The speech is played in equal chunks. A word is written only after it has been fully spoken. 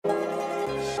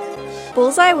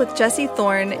Bullseye with Jesse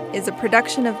Thorne is a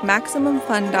production of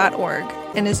MaximumFun.org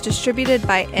and is distributed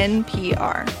by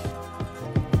NPR.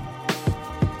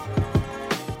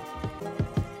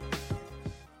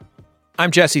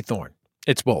 I'm Jesse Thorne.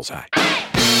 It's Bullseye.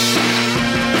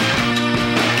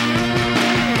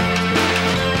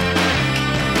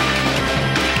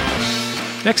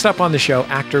 Next up on the show,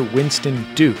 actor Winston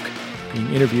Duke, being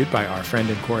interviewed by our friend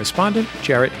and correspondent,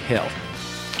 Jarrett Hill.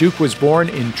 Duke was born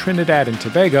in Trinidad and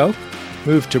Tobago,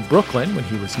 moved to Brooklyn when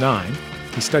he was 9.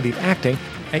 He studied acting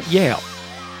at Yale.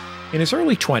 In his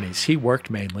early 20s, he worked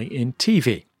mainly in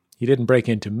TV. He didn't break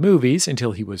into movies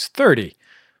until he was 30,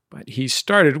 but he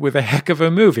started with a heck of a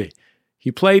movie.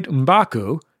 He played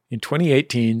M'Baku in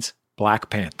 2018's Black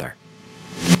Panther.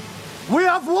 We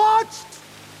have watched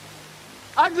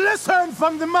and listened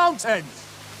from the mountains.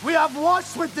 We have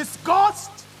watched with disgust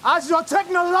as your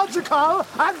technological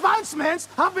advancements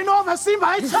have been overseen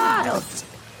by a child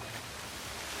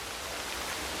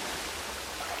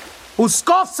who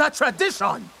scoffs at tradition.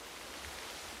 And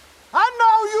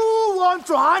now you want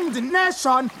to hand the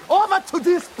nation over to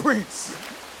this prince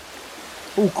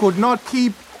who could not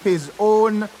keep his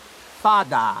own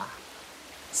father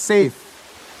safe.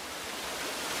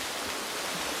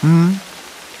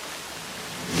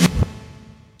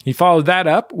 He followed that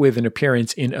up with an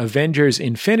appearance in Avengers: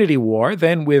 Infinity War,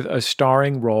 then with a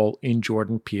starring role in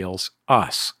Jordan Peele's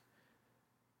Us.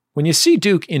 When you see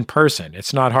Duke in person,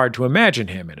 it's not hard to imagine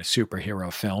him in a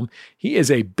superhero film. He is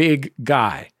a big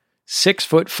guy,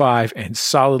 6'5" and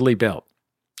solidly built.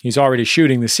 He's already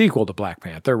shooting the sequel to Black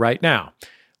Panther right now.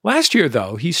 Last year,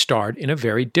 though, he starred in a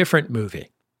very different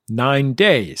movie, 9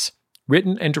 Days,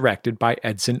 written and directed by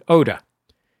Edson Oda.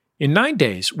 In 9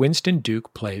 Days, Winston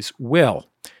Duke plays Will.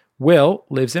 Will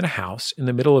lives in a house in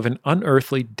the middle of an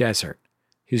unearthly desert.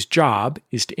 His job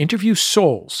is to interview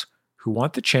souls who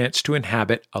want the chance to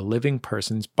inhabit a living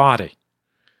person's body.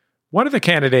 One of the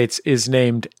candidates is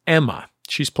named Emma.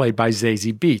 She's played by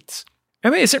Zazie Beetz.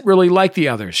 Emma isn't really like the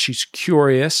others. She's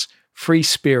curious,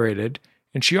 free-spirited,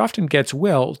 and she often gets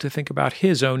Will to think about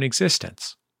his own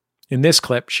existence. In this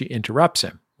clip, she interrupts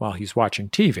him while he's watching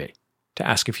TV to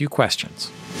ask a few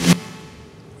questions.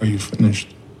 Are you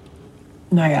finished?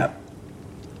 Not yet.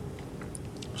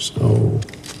 So?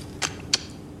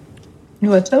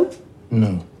 You want some?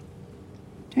 No.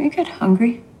 Don't you get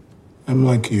hungry? I'm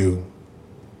like you.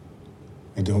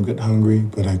 I don't get hungry,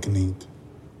 but I can eat.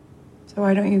 So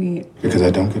why don't you eat? Because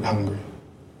I don't get hungry.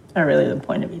 It's not really the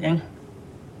point of eating.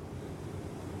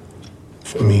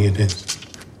 For me, it is.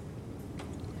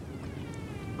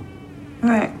 All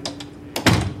right.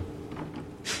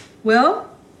 Will?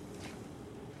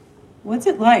 What's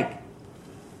it like?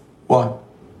 What?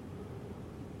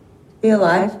 Be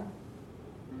alive?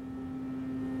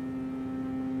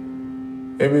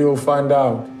 Maybe you'll find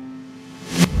out.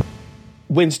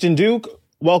 Winston Duke,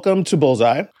 welcome to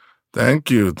Bullseye.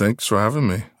 Thank you. Thanks for having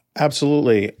me.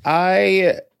 Absolutely.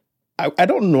 I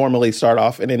don't normally start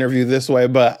off an interview this way,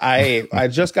 but I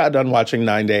just got done watching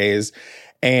 9 Days.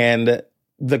 And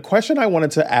the question I wanted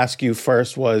to ask you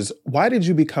first was, why did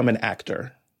you become an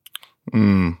actor?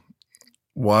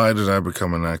 Why did I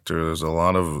become an actor? There's a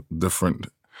lot of different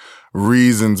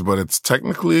reasons, but it's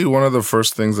technically one of the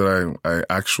first things that I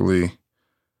actually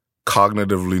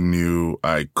cognitively knew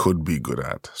I could be good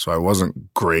at. So I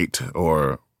wasn't great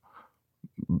or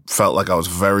felt like I was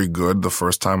very good the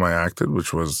first time I acted,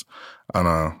 which was on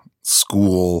a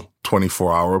school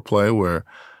 24-hour play where,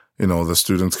 you know, the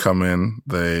students come in,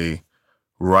 they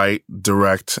write,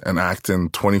 direct, and act in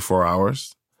 24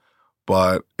 hours.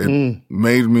 But it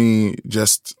made me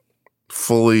just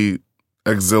fully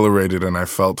exhilarated, and I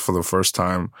felt for the first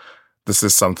time, this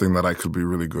is something that I could be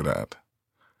really good at.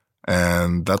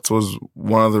 And that was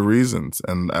one of the reasons.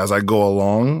 And as I go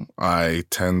along, I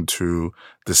tend to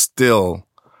distill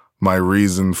my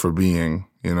reason for being,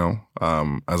 you know,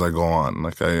 as I go on.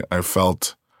 Like I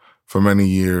felt for many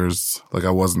years like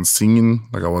I wasn't seen,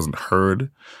 like I wasn't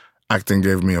heard. Acting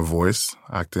gave me a voice.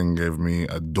 Acting gave me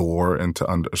a door into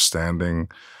understanding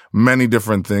many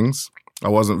different things. I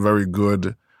wasn't very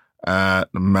good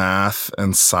at math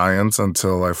and science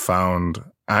until I found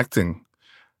acting,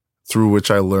 through which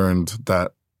I learned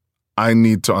that I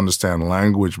need to understand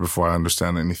language before I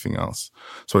understand anything else.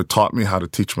 So it taught me how to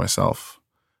teach myself.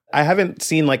 I haven't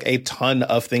seen like a ton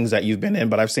of things that you've been in,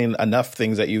 but I've seen enough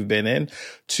things that you've been in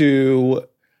to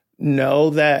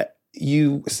know that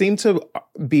you seem to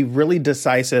be really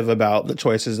decisive about the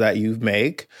choices that you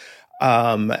make.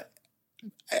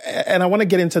 And I want to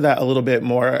get into that a little bit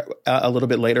more, a little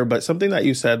bit later, but something that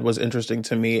you said was interesting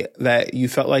to me, that you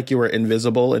felt like you were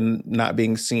invisible and not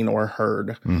being seen or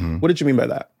heard. Mm-hmm. What did you mean by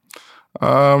that?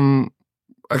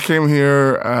 I came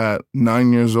here at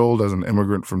 9 years old as an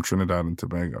immigrant from Trinidad and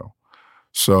Tobago.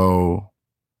 So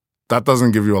that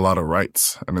doesn't give you a lot of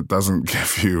rights, and it doesn't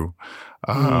give you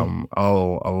a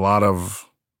lot of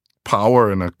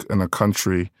power in a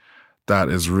country that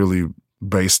is really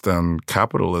based on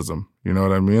capitalism. You know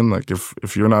what I mean? Like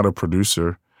if you're not a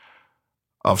producer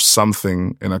of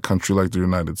something in a country like the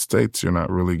United States, you're not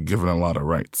really given a lot of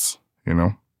rights, you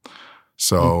know?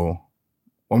 So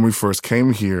when we first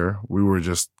came here, we were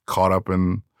just caught up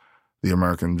in the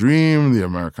American dream, the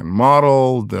American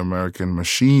model, the American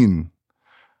machine.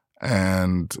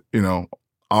 And, you know,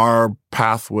 our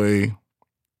pathway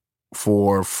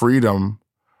for freedom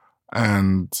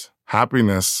and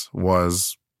happiness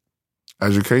was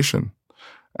education.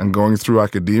 And going through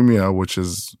academia, which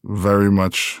is very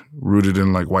much rooted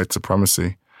in like white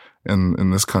supremacy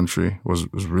in this country, was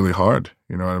really hard.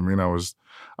 You know what I mean? I was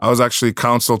actually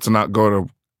counseled to not go to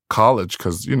college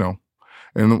because, you know,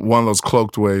 in one of those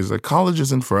cloaked ways, like college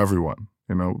isn't for everyone,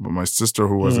 you know. But my sister,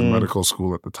 who was in medical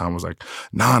school at the time, was like,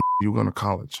 "Nah, you going to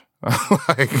college." I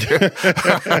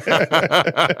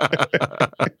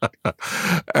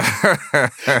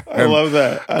love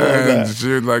that.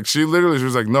 She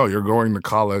was like, "No, you're going to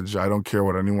college. I don't care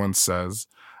what anyone says."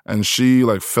 And she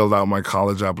like filled out my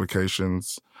college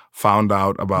applications, found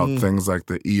out about things like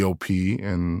the EOP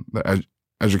and the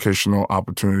Educational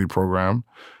Opportunity Program,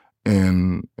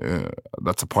 and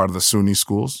that's a part of the SUNY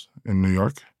schools in New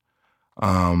York.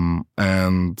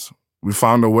 And we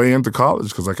found a way into college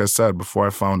because, like I said, before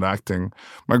I found acting,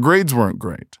 my grades weren't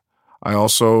great. I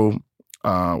also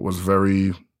was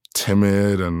very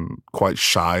timid and quite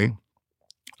shy.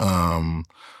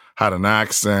 Had an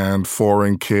accent,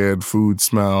 foreign kid, food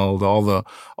smelled, all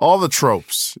the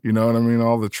tropes. You know what I mean?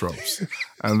 All the tropes.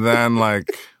 And then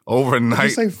like overnight,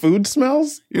 Did you say food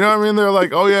smells? you know what I mean? They're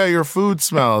like, "Oh yeah, your food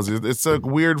smells. It's a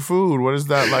weird food. What is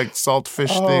that like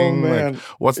saltfish thing? Man. Like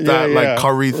what's that like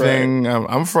curry thing?"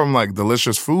 I'm from like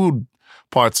delicious food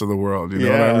parts of the world. You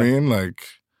know what I mean? Like,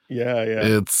 yeah.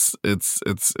 it's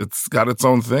got its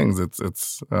own things.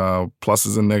 It's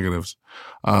pluses and negatives.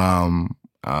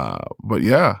 But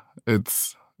yeah,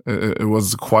 it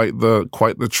was quite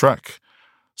the trek.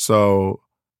 So,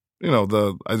 you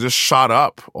know, I just shot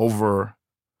up over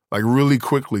like really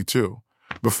quickly too.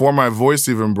 Before my voice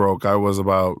even broke, I was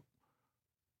about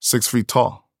 6 feet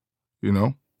tall, you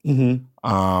know? And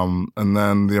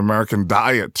then the American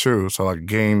diet too. So I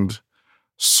gained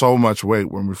so much weight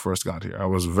when we first got here. I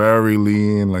was very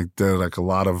lean, like did like a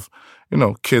lot of, you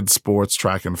know, kids sports,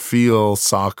 track and field,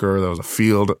 soccer. There was a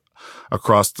field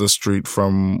across the street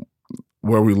from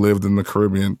where we lived in the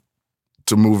Caribbean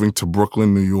to moving to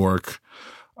Brooklyn, New York,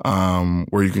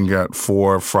 where you can get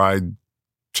 4 fried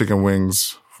chicken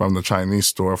wings from the Chinese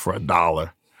store for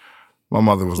 $1. My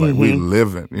mother was like, "We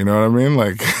live it," you know what I mean?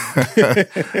 Like,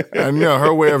 and you know,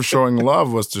 her way of showing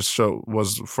love was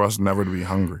for us never to be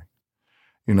hungry.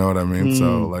 You know what I mean?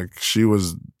 So like, she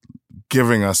was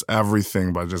giving us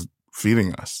everything by just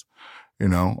feeding us, you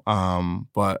know?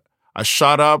 But I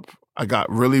shot up, I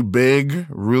got really big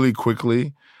really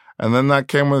quickly. And then that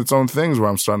came with its own things where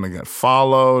I'm starting to get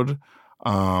followed.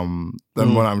 Then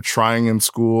when I'm trying in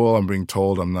school, I'm being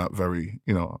told I'm not very,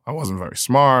 you know, I wasn't very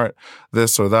smart,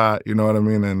 this or that, you know what I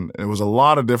mean? And it was a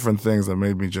lot of different things that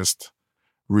made me just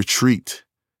retreat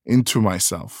into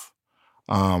myself.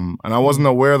 And I wasn't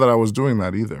aware that I was doing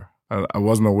that either. I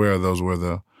wasn't aware those were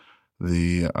the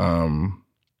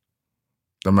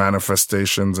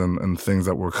manifestations and things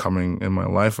that were coming in my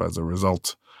life as a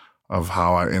result of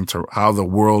how the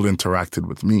world interacted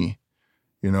with me.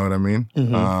 You know what I mean?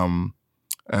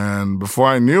 And before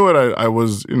I knew it, I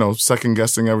was, you know, second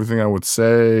guessing everything I would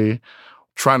say,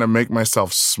 trying to make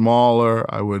myself smaller.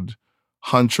 I would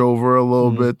hunch over a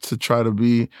little bit to try to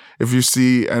be, if you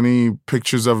see any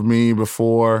pictures of me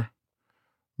before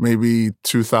maybe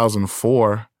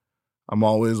 2004, I'm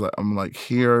always like, I'm like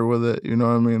here with it. You know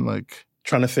what I mean? Like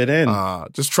trying to fit in.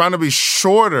 Just trying to be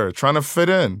shorter, trying to fit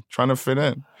in.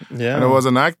 Yeah. And it was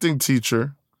an acting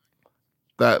teacher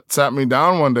that sat me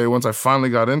down one day once I finally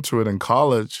got into it in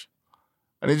college.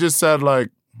 And he just said, like,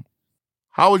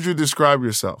 "How would you describe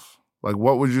yourself? Like,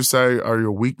 what would you say are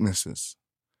your weaknesses?"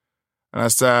 And I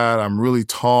said, "I'm really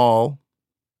tall.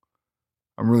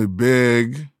 I'm really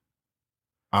big.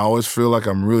 I always feel like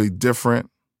I'm really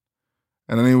different."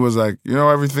 And then he was like, "You know,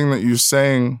 everything that you're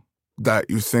saying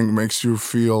that you think makes you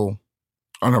feel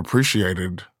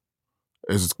unappreciated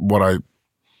is what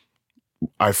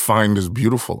I find is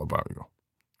beautiful about you."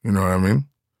 You know what I mean?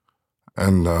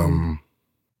 And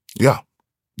yeah,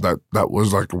 that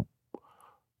was like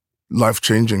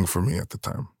life-changing for me at the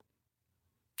time.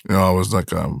 You know, I was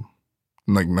like,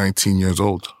 like 19 years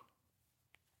old.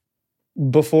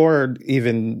 Before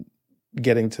even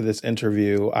getting to this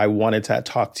interview, I wanted to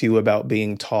talk to you about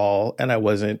being tall, and I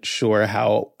wasn't sure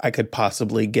how I could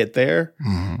possibly get there.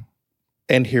 Mm-hmm.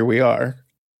 And here we are.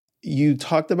 You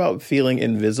talked about feeling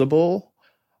invisible,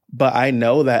 but I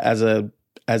know that as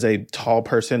a tall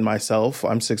person myself,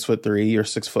 I'm 6'3", you're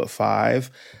 6'5",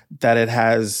 that it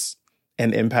has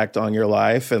an impact on your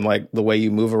life and like the way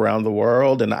you move around the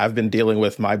world. And I've been dealing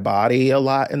with my body a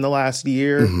lot in the last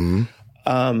year.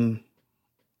 Mm-hmm.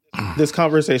 This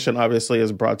conversation obviously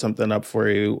has brought something up for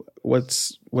you.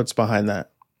 What's behind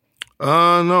that?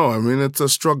 No, I mean, it's a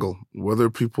struggle. Whether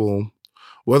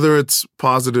it's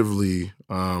positively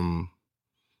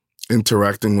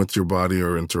interacting with your body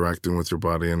or interacting with your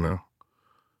body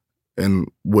in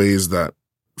ways that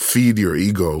feed your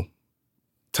ego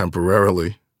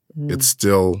temporarily, it's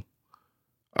still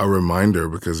a reminder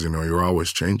because, you're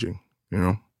always changing,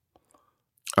 I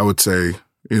would say,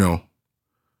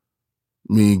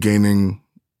 me gaining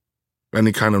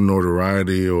any kind of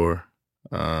notoriety or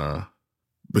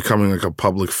becoming like a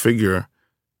public figure,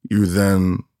 you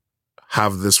then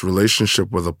have this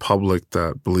relationship with a public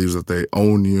that believes that they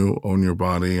own you, own your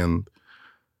body, and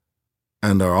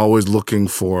are always looking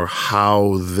for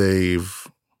how they've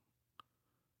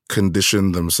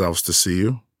conditioned themselves to see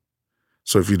you.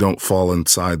 So if you don't fall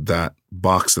inside that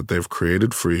box that they've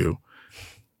created for you,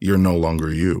 you're no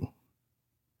longer you.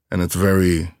 And it's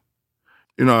very,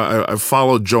 I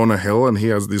followed Jonah Hill, and he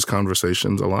has these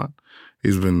conversations a lot.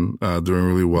 He's been doing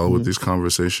really well with these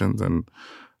conversations. And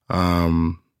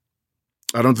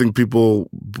I don't think people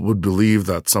would believe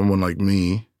that someone like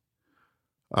me,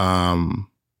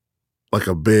 like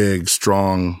a big,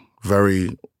 strong,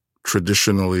 very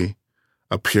traditionally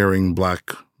appearing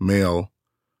Black male,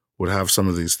 would have some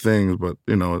of these things, but,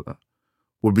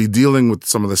 would be dealing with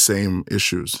some of the same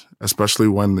issues, especially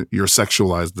when you're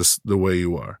sexualized the way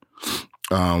you are.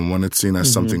 When it's seen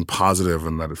as something positive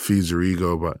and that it feeds your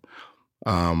ego. But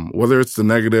whether it's the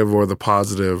negative or the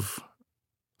positive,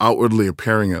 outwardly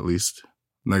appearing at least,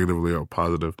 negatively or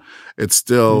positive, it's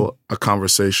still a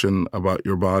conversation about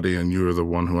your body, and you're the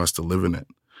one who has to live in it,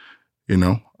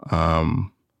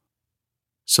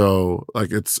 So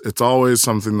like it's always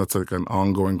something that's like an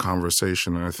ongoing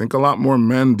conversation. And I think a lot more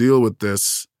men deal with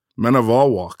this. Men of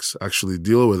all walks actually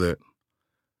deal with it,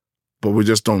 but we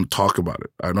just don't talk about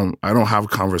it. I don't have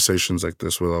conversations like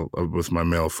this with my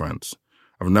male friends.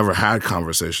 I've never had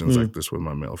conversations like this with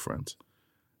my male friends.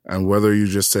 And whether you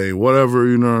just say whatever,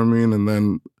 you know what I mean? And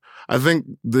then I think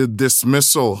the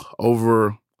dismissal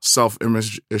over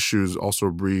self-image issues also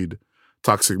breed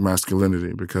toxic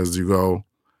masculinity, because you go,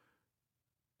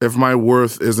 if my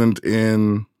worth isn't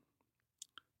in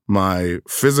my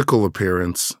physical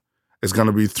appearance, it's going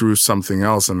to be through something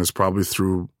else, and it's probably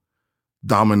through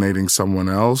dominating someone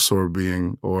else or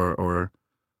being or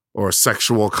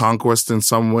sexual conquest in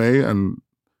some way, and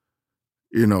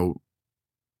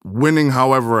winning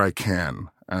however I can.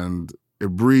 And it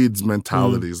breeds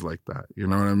mentalities like that. You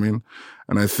know what I mean?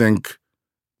 And I think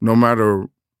no matter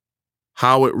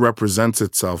how it represents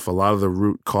itself, a lot of the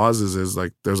root causes is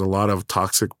like there's a lot of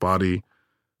toxic body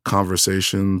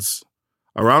conversations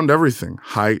around everything: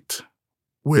 height,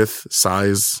 width,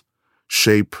 size,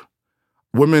 shape.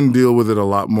 Women deal with it a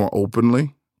lot more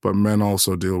openly, but men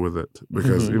also deal with it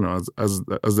because,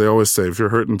 as they always say, if you're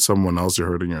hurting someone else, you're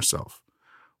hurting yourself.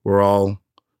 We're all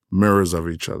mirrors of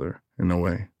each other in a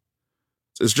way.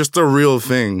 It's just a real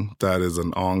thing that is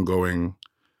an ongoing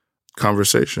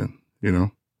conversation,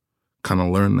 kind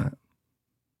of learn that.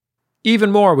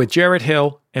 Even more with Jarrett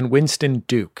Hill and Winston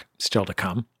Duke still to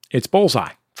come. It's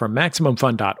Bullseye from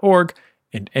MaximumFun.org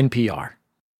and NPR.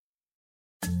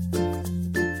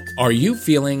 Are you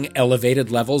feeling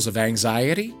elevated levels of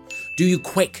anxiety? Do you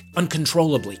quake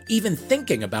uncontrollably, even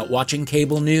thinking about watching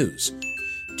cable news?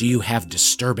 Do you have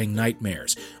disturbing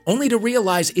nightmares, only to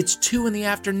realize it's 2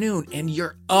 p.m. and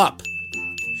you're up?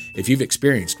 If you've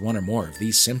experienced one or more of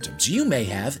these symptoms, you may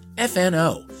have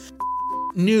FNO,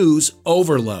 news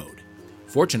overload.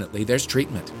 Fortunately, there's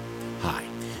treatment. Hi,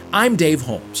 I'm Dave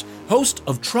Holmes, host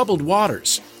of Troubled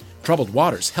Waters. Troubled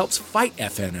Waters helps fight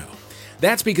FNO.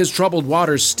 That's because Troubled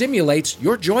Waters stimulates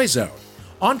your joy zone.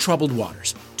 On Troubled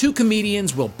Waters, 2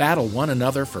 comedians will battle one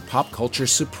another for pop culture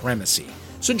supremacy.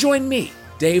 So join me,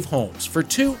 Dave Holmes, for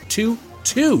two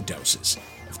doses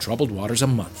of Troubled Waters a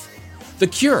month. The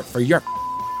cure for your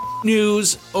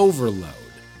news overload.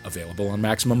 Available on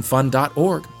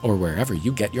MaximumFun.org or wherever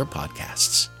you get your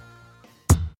podcasts.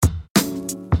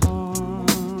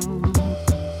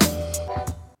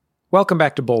 Welcome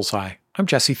back to Bullseye. I'm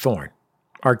Jesse Thorne.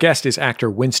 Our guest is actor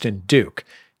Winston Duke.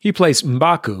 He plays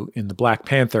M'Baku in the Black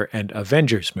Panther and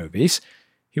Avengers movies.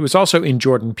 He was also in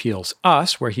Jordan Peele's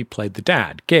Us, where he played the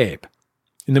dad, Gabe.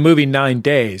 In the movie 9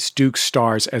 Days, Duke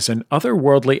stars as an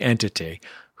otherworldly entity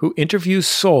who interviews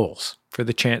souls for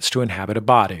the chance to inhabit a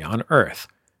body on Earth.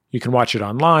 You can watch it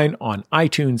online on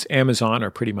iTunes, Amazon,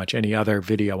 or pretty much any other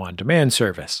video-on-demand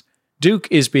service. Duke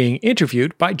is being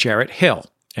interviewed by Jarrett Hill,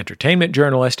 entertainment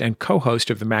journalist and co-host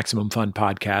of the Maximum Fun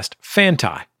podcast,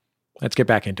 Fantai. Let's get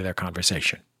back into their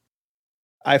conversation.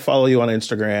 I follow you on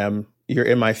Instagram. You're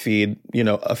in my feed,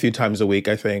 a few times a week,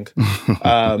 I think.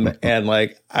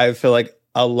 And I feel like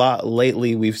a lot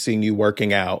lately we've seen you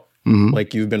working out. Mm-hmm.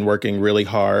 Like you've been working really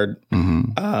hard.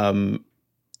 Mm-hmm.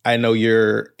 I know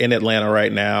you're in Atlanta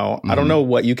right now. Mm-hmm. I don't know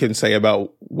what you can say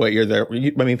about what you're there.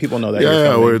 People know that.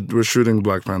 Yeah, we're shooting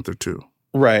Black Panther 2.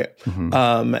 Right.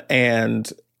 Mm-hmm.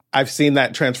 And I've seen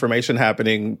that transformation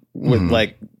happening with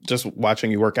just watching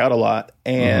you work out a lot.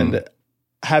 And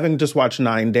having just watched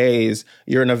 9 Days,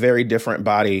 you're in a very different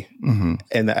body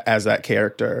as that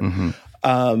character.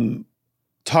 Mm-hmm.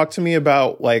 Talk to me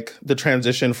about the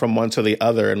transition from one to the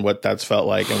other and what that's felt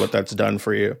like and what that's done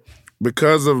for you.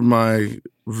 Because of my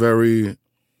very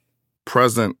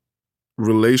present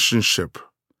relationship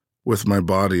with my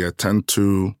body, I tend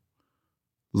to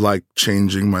like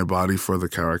changing my body for the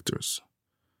characters.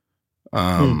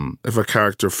 If a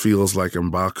character feels like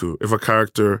M'Baku, if a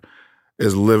character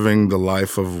is living the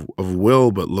life of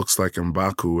Will but looks like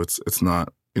M'Baku, it's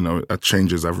not, it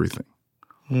changes everything.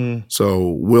 So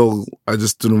Will, I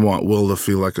just didn't want Will to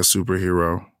feel like a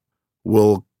superhero.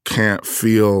 Will can't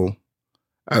feel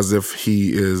as if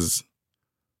he is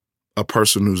a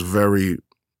person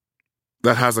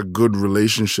that has a good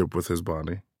relationship with his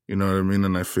body. You know what I mean?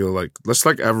 And I feel like that's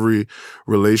like every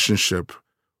relationship,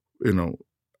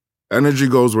 energy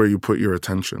goes where you put your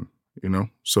attention,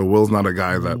 So Will's not a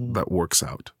guy that works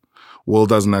out. Will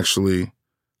doesn't actually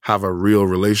have a real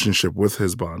relationship with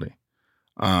his body.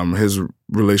 His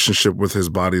relationship with his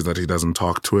body is that he doesn't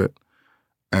talk to it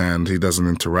and he doesn't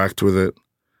interact with it.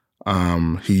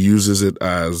 He uses it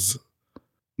as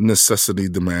necessity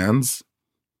demands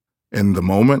in the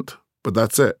moment, but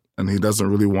that's it. And he doesn't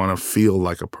really want to feel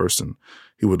like a person.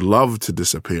 He would love to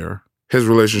disappear. His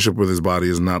relationship with his body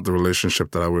is not the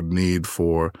relationship that I would need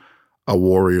for a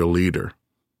warrior leader.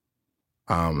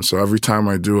 So every time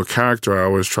I do a character, I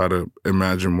always try to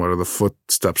imagine what are the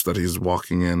footsteps that he's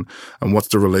walking in and what's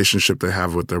the relationship they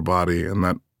have with their body.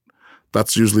 And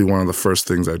that's usually one of the first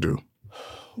things I do.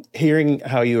 Hearing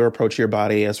how you approach your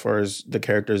body as far as the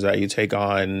characters that you take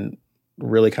on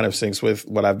really kind of syncs with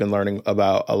what I've been learning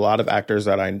about a lot of actors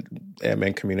that I am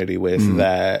in community with,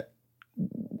 that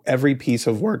every piece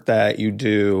of work that you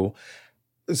do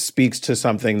speaks to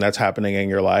something that's happening in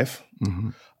your life.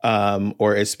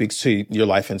 Or it speaks to your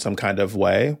life in some kind of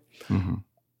way.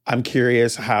 I'm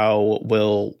curious how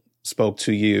Will spoke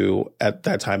to you at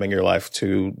that time in your life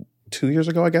 2 years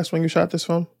ago, I guess, when you shot this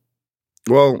film?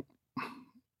 Well,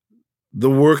 the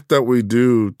work that we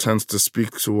do tends to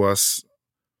speak to us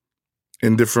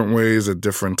in different ways at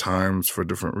different times for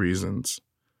different reasons.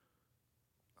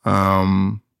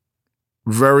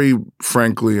 Very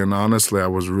frankly and honestly, I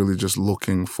was really just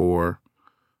looking for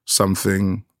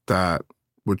something that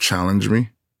would challenge me.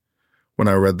 When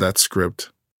I read that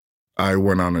script, I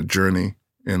went on a journey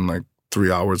in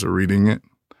 3 hours of reading it.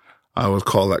 I would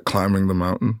call that climbing the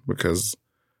mountain because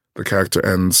the character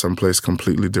ends someplace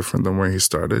completely different than where he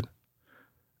started.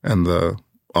 And the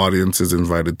audience is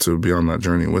invited to be on that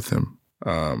journey with him.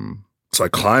 So I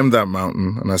climbed that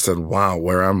mountain and I said, wow,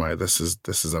 where am I? This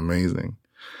is amazing.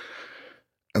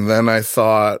 And then I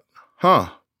thought,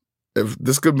 if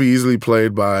this could be easily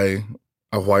played by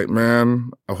a white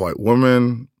man, a white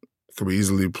woman, it could be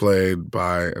easily played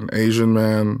by an Asian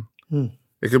man.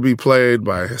 It could be played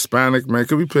by a Hispanic man. It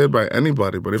could be played by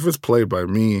anybody. But if it's played by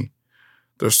me,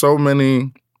 there's so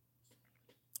many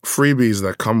freebies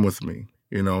that come with me.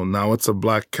 Now it's a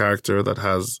black character that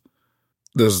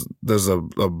there's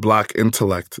a black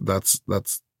intellect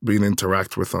that's being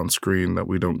interacted with on screen that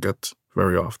we don't get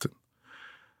very often.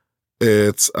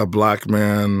 It's a black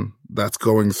man that's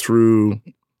going through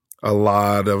a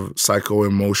lot of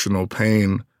psycho-emotional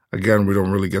pain. Again, we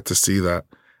don't really get to see that.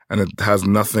 And it has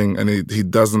nothing, and he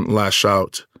doesn't lash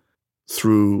out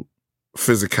through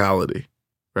physicality,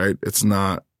 right? It's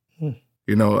not,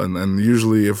 and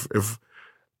usually if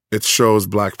it shows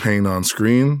black pain on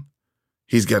screen,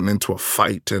 he's getting into a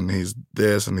fight and he's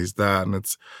this and he's that, and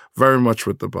it's very much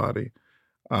with the body.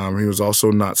 He was also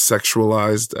not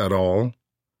sexualized at all.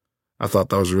 I thought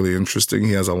that was really interesting.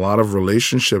 He has a lot of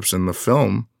relationships in the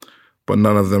film, but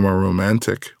none of them are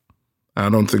romantic. I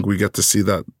don't think we get to see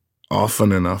that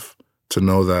often enough to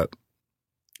know that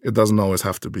it doesn't always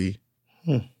have to be.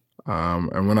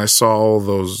 And when I saw all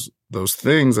those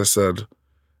things, I said,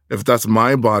 if that's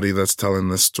my body that's telling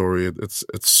this story, it's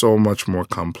so much more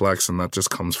complex, and that just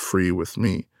comes free with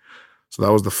me. So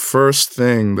that was the first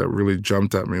thing that really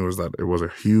jumped at me, was that it was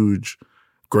a huge,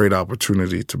 great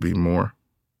opportunity to be more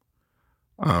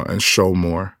and show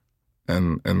more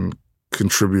and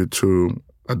contribute to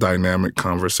a dynamic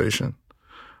conversation.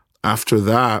 After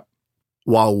that,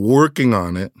 while working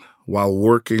on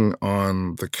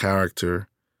the character,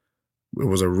 it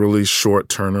was a really short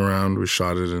turnaround. We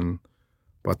shot it in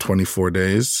about 24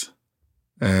 days,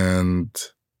 and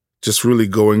just really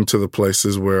going to the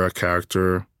places where a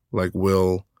character like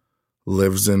Will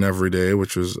lives in every day,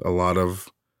 which was a lot of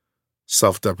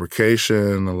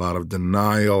self-deprecation, a lot of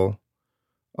denial,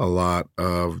 a lot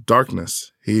of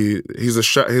darkness. He's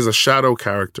a shadow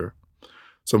character.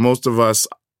 So most of us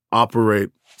operate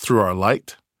through our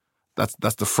light.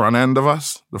 That's the front end of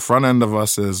us. The front end of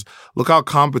us is, look how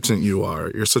competent you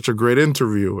are. You're such a great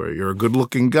interviewer. You're a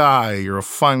good-looking guy. You're a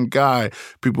fun guy.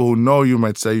 People who know you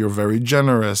might say you're very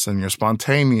generous and you're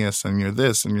spontaneous and you're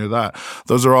this and you're that.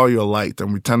 Those are all your light,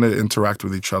 and we tend to interact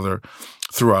with each other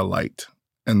through our light.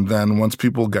 And then once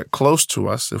people get close to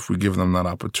us, if we give them that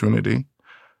opportunity,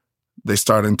 they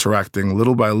start interacting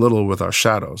little by little with our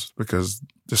shadows, because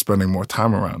they're spending more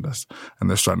time around us, and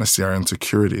they're starting to see our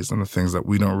insecurities and the things that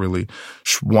we don't really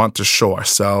want to show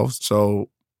ourselves. So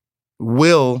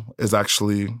Will is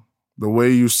actually, the way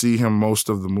you see him most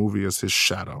of the movie is his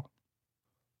shadow.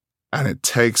 And it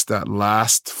takes that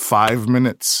last 5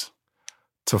 minutes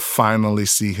to finally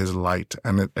see his light,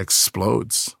 and it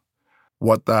explodes.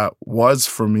 What that was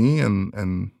for me,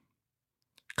 and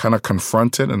kind of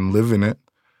confront it and live in it,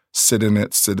 sit in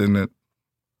it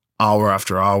hour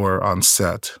after hour on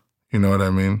set. You know what I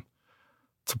mean?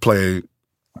 To play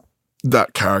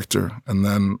that character. And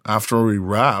then after we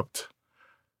wrapped,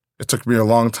 it took me a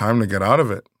long time to get out of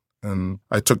it. And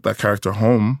I took that character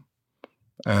home,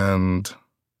 and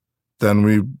then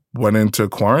we went into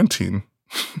quarantine.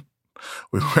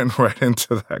 We went right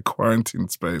into that quarantine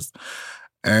space.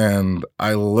 And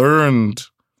I learned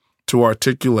to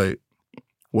articulate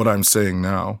what I'm saying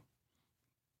now.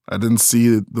 I didn't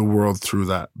see the world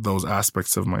through those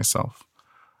aspects of myself.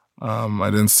 I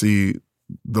didn't see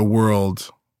the world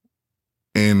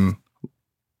in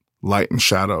light and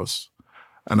shadows.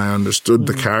 And I understood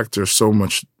the character so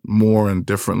much more and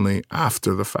differently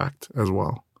after the fact as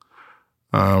well.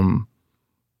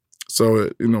 So,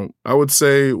 I would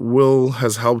say Will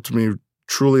has helped me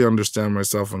truly understand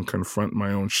myself and confront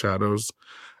my own shadows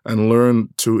and learn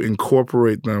to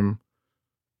incorporate them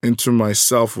into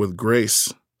myself with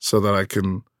grace, so that I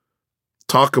can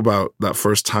talk about that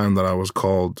first time that I was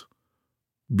called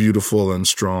beautiful and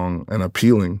strong and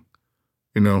appealing,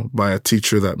 by a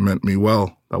teacher that meant me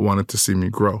well, that wanted to see me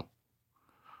grow.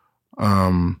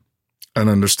 And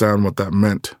understand what that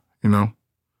meant,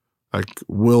 Like,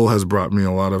 Will has brought me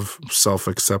a lot of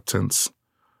self-acceptance,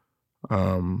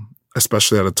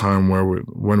 especially at a time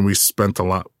when we spent a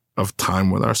lot of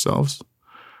time with ourselves.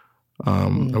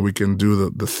 And we can do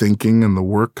the thinking and the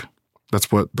work. That's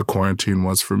what the quarantine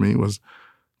was for me, was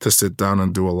to sit down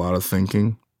and do a lot of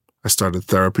thinking. I started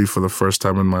therapy for the first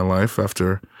time in my life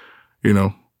after,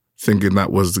 thinking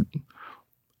that was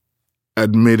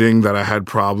admitting that I had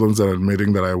problems and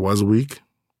admitting that I was weak,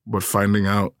 but finding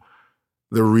out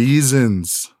the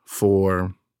reasons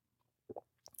for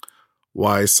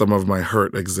why some of my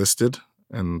hurt existed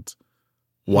and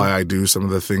why I do some of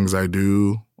the things I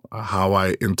do, how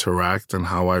I interact and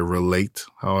how I relate,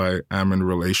 how I am in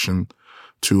relation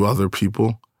to other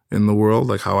people in the world,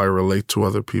 like how I relate to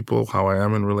other people, how I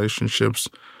am in relationships.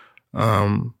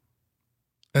 And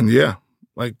yeah,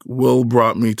 like Will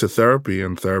brought me to therapy,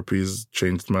 and therapy's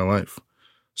changed my life.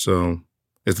 So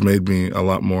it's made me a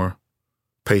lot more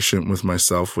patient with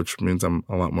myself, which means I'm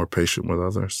a lot more patient with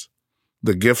others.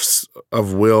 The gifts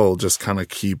of Will just kind of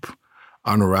keep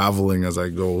unraveling as I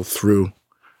go through.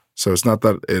 So it's not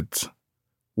that it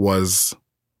was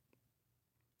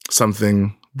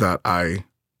something that I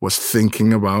was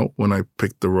thinking about when I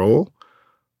picked the role,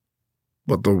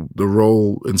 but the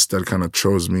role instead kind of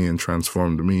chose me and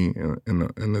transformed me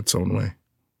in its own way.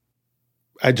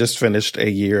 I just finished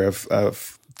a year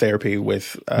of therapy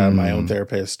with my own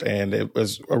therapist, and it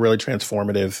was a really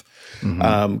transformative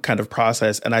kind of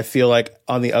process. And I feel like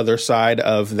on the other side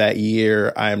of that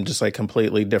year, I'm just like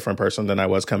completely different person than I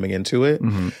was coming into it.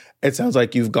 It sounds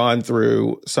like you've gone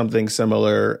through something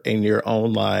similar in your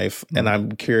own life, and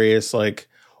I'm curious, like,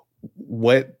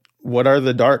 what are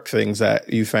the dark things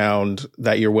that you found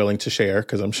that you're willing to share?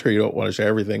 Because I'm sure you don't want to share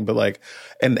everything, but like,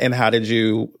 and how did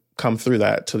you come through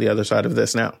that to the other side of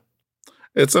this now?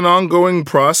 It's an ongoing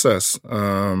process.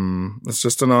 It's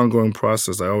just an ongoing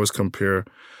process. I always compare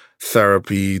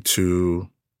therapy to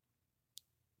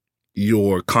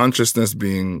your consciousness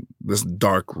being this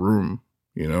dark room,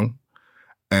 you know,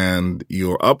 and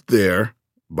you're up there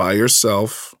by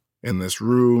yourself in this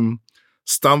room,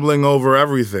 stumbling over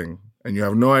everything, and you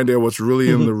have no idea what's really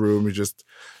in the room.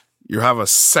 You have a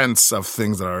sense of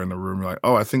things that are in the room. You're like,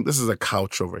 oh, I think this is a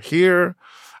couch over here.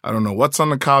 I don't know what's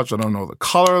on the couch. I don't know the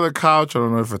color of the couch. I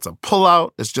don't know if it's a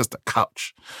pullout. It's just a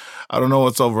couch. I don't know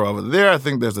what's over there. I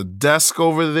think there's a desk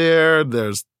over there.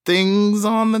 There's things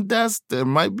on the desk. There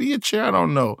might be a chair. I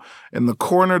don't know. In the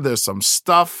corner, there's some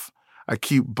stuff. I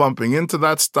keep bumping into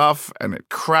that stuff and it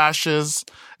crashes.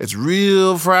 It's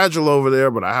real fragile over there,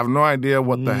 but I have no idea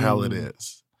what the hell it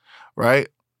is. Right?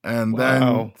 And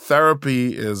then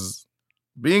therapy is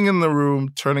being in the room,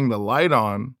 turning the light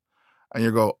on, and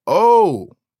you go,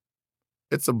 oh,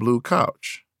 it's a blue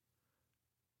couch.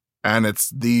 And it's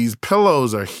these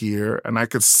pillows are here, and I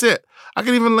could sit. I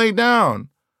could even lay down.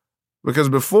 Because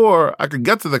before, I could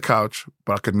get to the couch,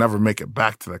 but I could never make it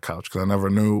back to the couch because I never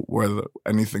knew where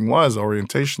anything was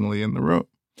orientationally in the room.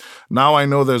 Now I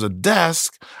know there's a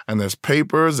desk, and there's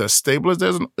papers, there's staplers,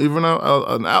 there's even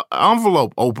an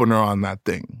envelope opener on that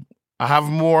thing. I have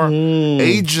more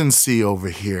agency over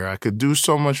here. I could do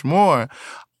so much more.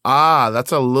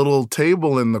 That's a little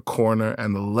table in the corner,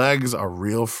 and the legs are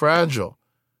real fragile.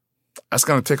 That's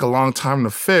going to take a long time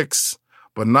to fix,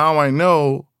 but now I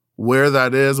know where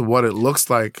that is, what it looks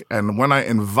like, and when I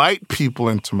invite people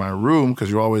into my room, because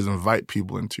you always invite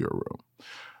people into your room,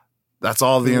 that's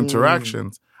all the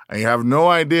interactions, and you have no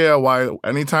idea why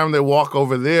anytime they walk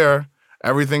over there,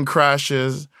 everything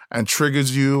crashes and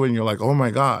triggers you, and you're like, oh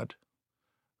my God,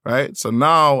 right? So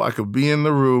now I could be in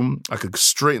the room, I could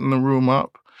straighten the room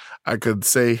up, I could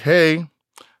say, hey,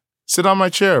 sit on my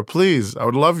chair, please. I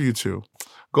would love you to.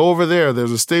 Go over there.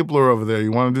 There's a stapler over there.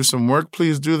 You want to do some work?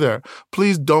 Please do that.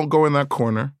 Please don't go in that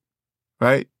corner,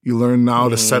 right? You learn now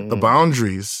to set the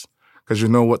boundaries because you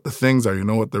know what the things are. You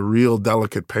know what the real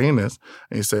delicate pain is.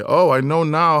 And you say, oh, I know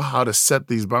now how to set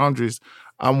these boundaries.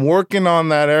 I'm working on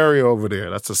that area over there.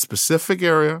 That's a specific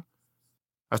area.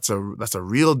 That's a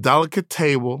real delicate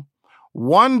table.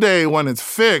 One day when it's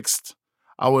fixed,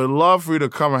 I would love for you to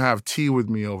come and have tea with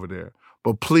me over there,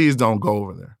 but please don't go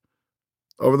over there.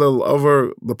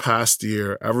 Over the past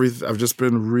year, I've just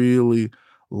been really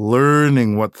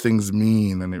learning what things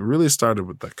mean, and it really started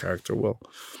with that character, Will.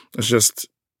 It's just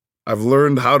I've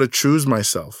learned how to choose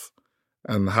myself,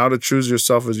 and how to choose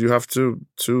yourself is you have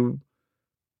to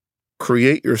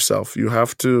create yourself. You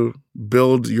have to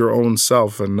build your own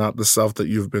self, and not the self that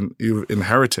you've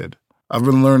inherited. I've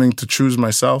been learning to choose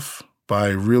myself by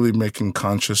really making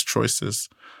conscious choices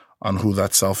on who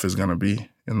that self is going to be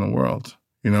in the world,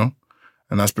 you know?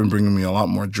 And that's been bringing me a lot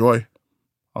more joy.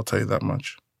 I'll tell you that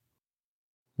much.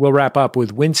 We'll wrap up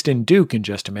with Winston Duke in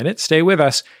just a minute. Stay with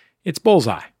us. It's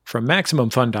Bullseye from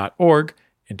MaximumFun.org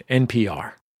and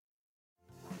NPR.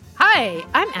 Hi,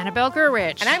 I'm Annabelle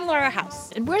Gurrich. And I'm Laura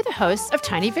House. And we're the hosts of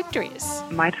Tiny Victories.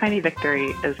 My tiny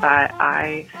victory is that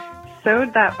I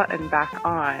sewed that button back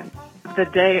on the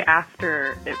day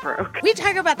after it broke. We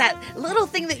talk about that little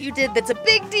thing that you did that's a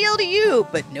big deal to you,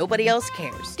 but nobody else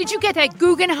cares. Did you get that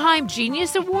Guggenheim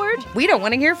Genius Award? We don't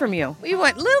want to hear from you. We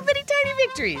want little bitty tiny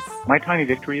victories. My tiny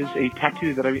victory is a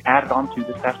tattoo that I added on to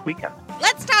this past weekend.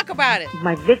 Let's talk about it.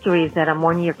 My victory is that I'm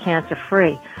 1 year cancer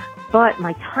free. But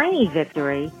my tiny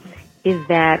victory is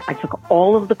that I took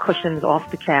all of the cushions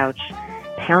off the couch,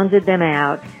 pounded them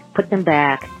out, put them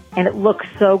back, and it looks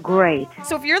so great.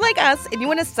 So if you're like us and you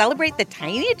want to celebrate the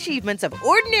tiny achievements of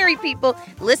ordinary people,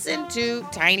 listen to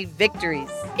Tiny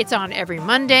Victories. It's on every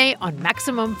Monday on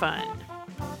Maximum Fun.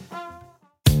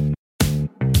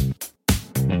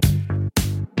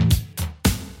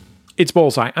 It's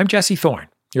Bullseye. I'm Jesse Thorne.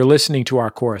 You're listening to our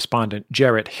correspondent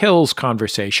Jarrett Hill's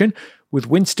conversation with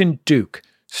Winston Duke,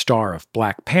 star of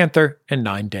Black Panther and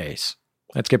 9 Days.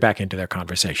 Let's get back into their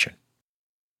conversation.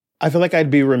 I feel like I'd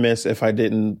be remiss if I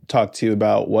didn't talk to you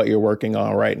about what you're working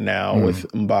on right now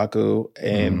with M'Baku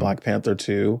and Black Panther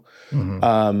 2.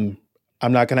 I'm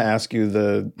not going to ask you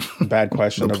the bad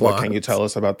question of what can you tell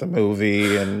us about the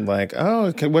movie and like,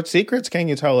 what secrets can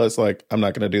you tell us? Like, I'm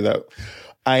not going to do that.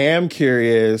 I am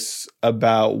curious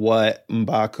about what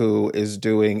M'Baku is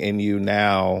doing in you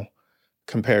now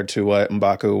compared to what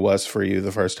M'Baku was for you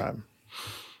the first time.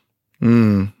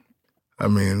 I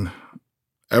mean,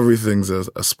 everything's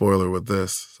a spoiler with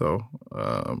this, so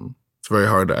it's very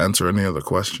hard to answer any other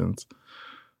questions.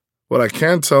 What I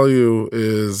can tell you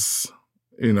is,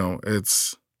 you know,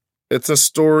 it's a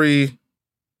story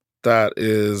that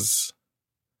is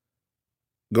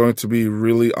going to be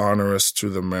really onerous to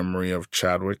the memory of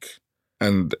Chadwick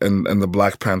and the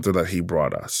Black Panther that he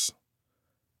brought us,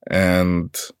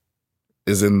 and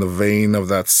is in the vein of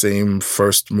that same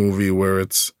first movie where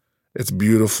it's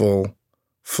beautiful,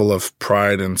 full of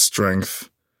pride and strength,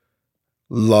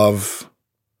 love,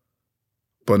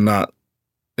 but not,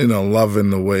 love in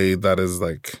the way that is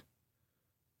like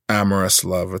amorous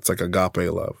love. It's like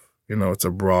agape love. It's a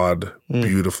broad,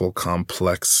 beautiful,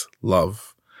 complex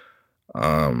love.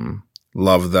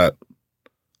 Love that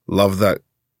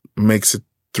makes it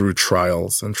through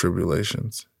trials and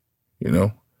tribulations,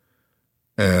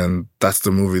 and that's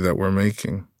the movie that we're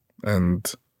making.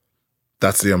 And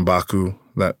that's the M'Baku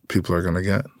that people are going to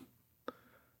get.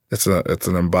 It's an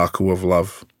M'Baku of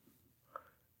love.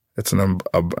 It's an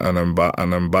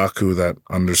M'Baku that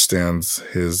understands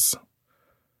his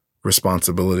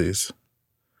responsibilities,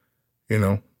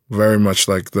 very much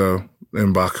like the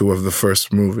M'Baku of the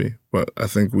first movie. But I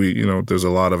think there's a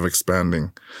lot of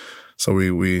expanding. So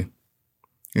we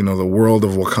the world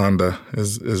of Wakanda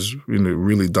is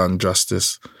really done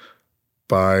justice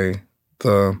by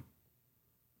the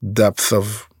depth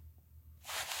of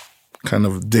kind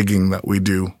of digging that we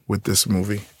do with this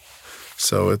movie.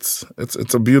 So it's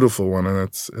a beautiful one, and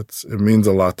it means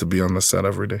a lot to be on the set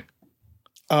every day.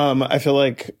 I feel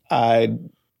like I'd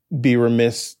be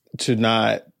remiss to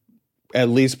not at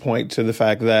least point to the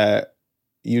fact that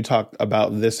you talked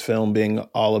about this film being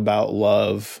all about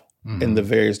love in the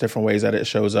various different ways that it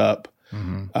shows up.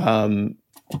 The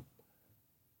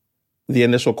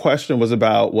initial question was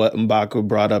about what M'Baku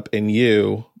brought up in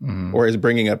you, or is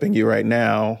bringing up in you right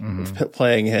now,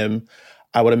 playing him.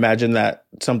 I would imagine that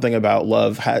something about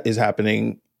love is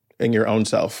happening in your own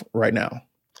self right now.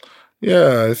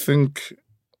 Yeah, I think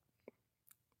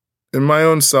in my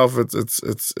own self, it's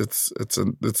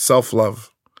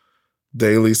self-love,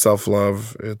 daily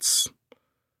self-love. It's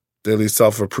daily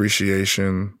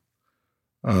self-appreciation.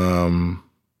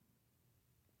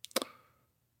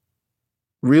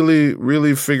 Really,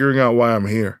 really figuring out why I'm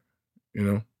here,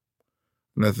 and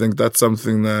I think that's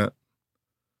something that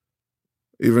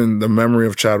even the memory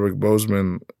of Chadwick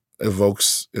Boseman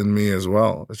evokes in me as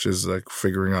well, which is like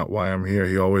figuring out why I'm here.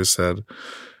 He always said,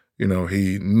 he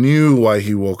knew why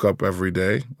he woke up every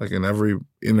day, like in every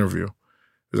interview.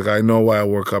 He's like, I know why I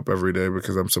woke up every day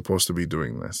because I'm supposed to be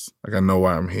doing this. Like, I know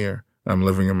why I'm here. I'm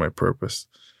living in my purpose.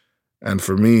 And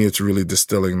for me, it's really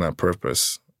distilling that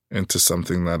purpose into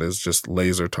something that is just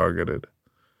laser targeted.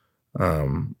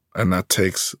 And that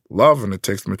takes love and it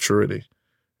takes maturity.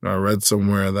 I read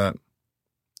somewhere that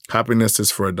happiness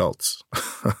is for adults.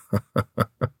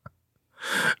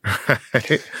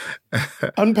 Right?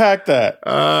 Unpack that.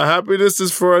 Happiness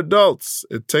is for adults.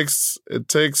 It takes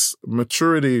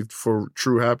maturity for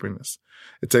true happiness.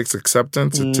 It takes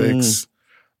acceptance. It takes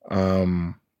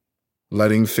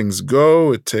letting things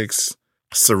go. It takes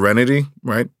serenity,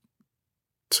 right?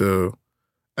 To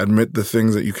admit the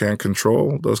things that you can't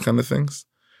control, those kind of things.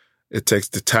 It takes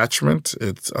detachment.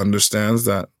 It understands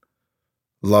that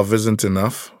love isn't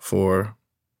enough for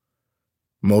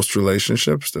most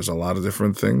relationships. There's a lot of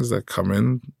different things that come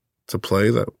in to play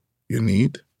that you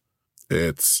need.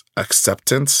 It's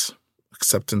acceptance.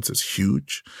 Acceptance is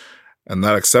huge. And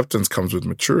that acceptance comes with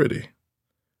maturity.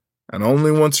 And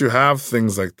only once you have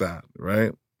things like that,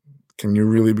 right, can you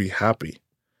really be happy.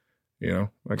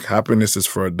 Like happiness is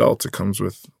for adults. It comes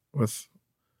with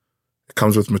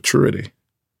maturity.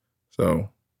 So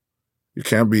you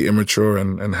can't be immature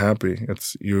and happy.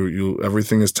 It's you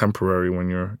everything is temporary when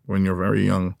you're very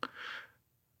young.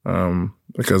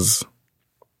 Because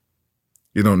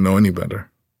you don't know any better.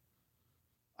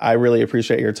 I really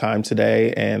appreciate your time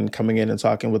today and coming in and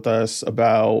talking with us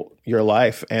about your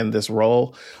life and this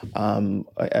role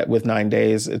with 9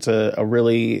 Days. It's a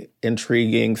really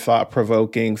intriguing,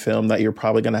 thought-provoking film that you're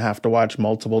probably going to have to watch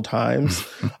multiple times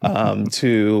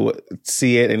to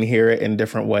see it and hear it in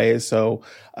different ways. So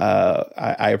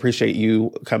I appreciate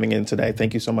you coming in today.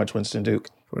 Thank you so much, Winston Duke.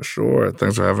 For sure.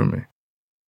 Thanks for having me.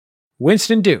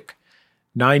 Winston Duke.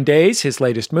 9 Days, his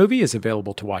latest movie, is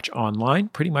available to watch online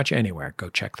pretty much anywhere. Go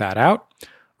check that out.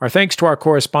 Our thanks to our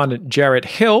correspondent Jarrett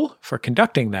Hill for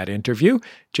conducting that interview.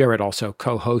 Jarrett also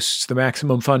co-hosts the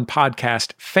Maximum Fun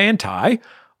podcast Fanti.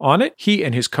 On it, he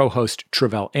and his co-host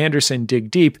Travell Anderson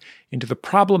dig deep into the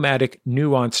problematic,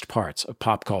 nuanced parts of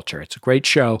pop culture. It's a great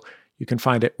show. You can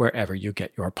find it wherever you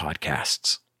get your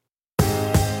podcasts.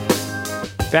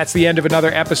 That's the end of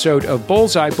another episode of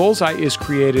Bullseye. Bullseye is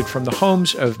created from the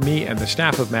homes of me and the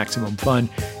staff of Maximum Fun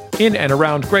in and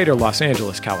around greater Los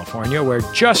Angeles, California, where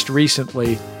just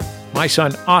recently My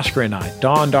son Oscar and I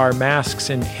donned our masks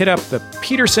and hit up the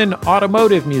Peterson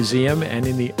Automotive Museum, and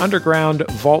in the underground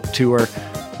vault tour,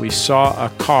 we saw a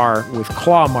car with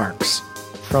claw marks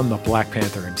from the Black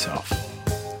Panther himself.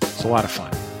 It's a lot of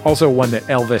fun. Also one that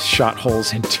Elvis shot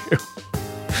holes into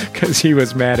because he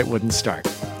was mad it wouldn't start.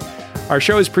 Our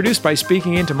show is produced by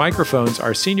Speaking Into Microphones.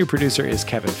 Our senior producer is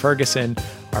Kevin Ferguson.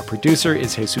 Our producer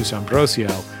is Jesus Ambrosio.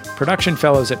 Production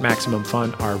fellows at Maximum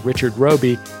Fun are Richard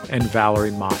Roby and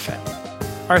Valerie Moffett.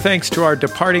 Our thanks to our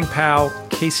departing pal,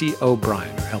 Casey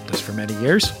O'Brien, who helped us for many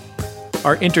years.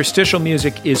 Our interstitial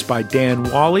music is by Dan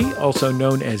Wally, also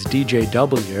known as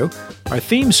DJW. Our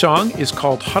theme song is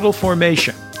called Huddle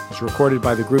Formation. It was recorded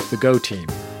by the group The Go Team.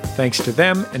 Thanks to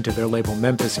them and to their label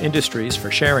Memphis Industries for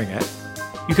sharing it.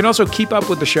 You can also keep up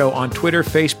with the show on Twitter,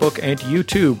 Facebook, and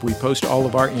YouTube. We post all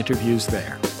of our interviews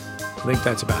there. I think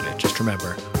that's about it. Just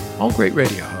remember, all great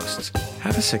radio hosts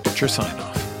have a signature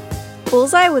sign-off.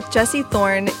 Bullseye with Jesse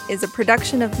Thorne is a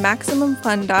production of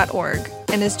MaximumFun.org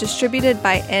and is distributed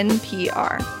by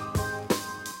NPR.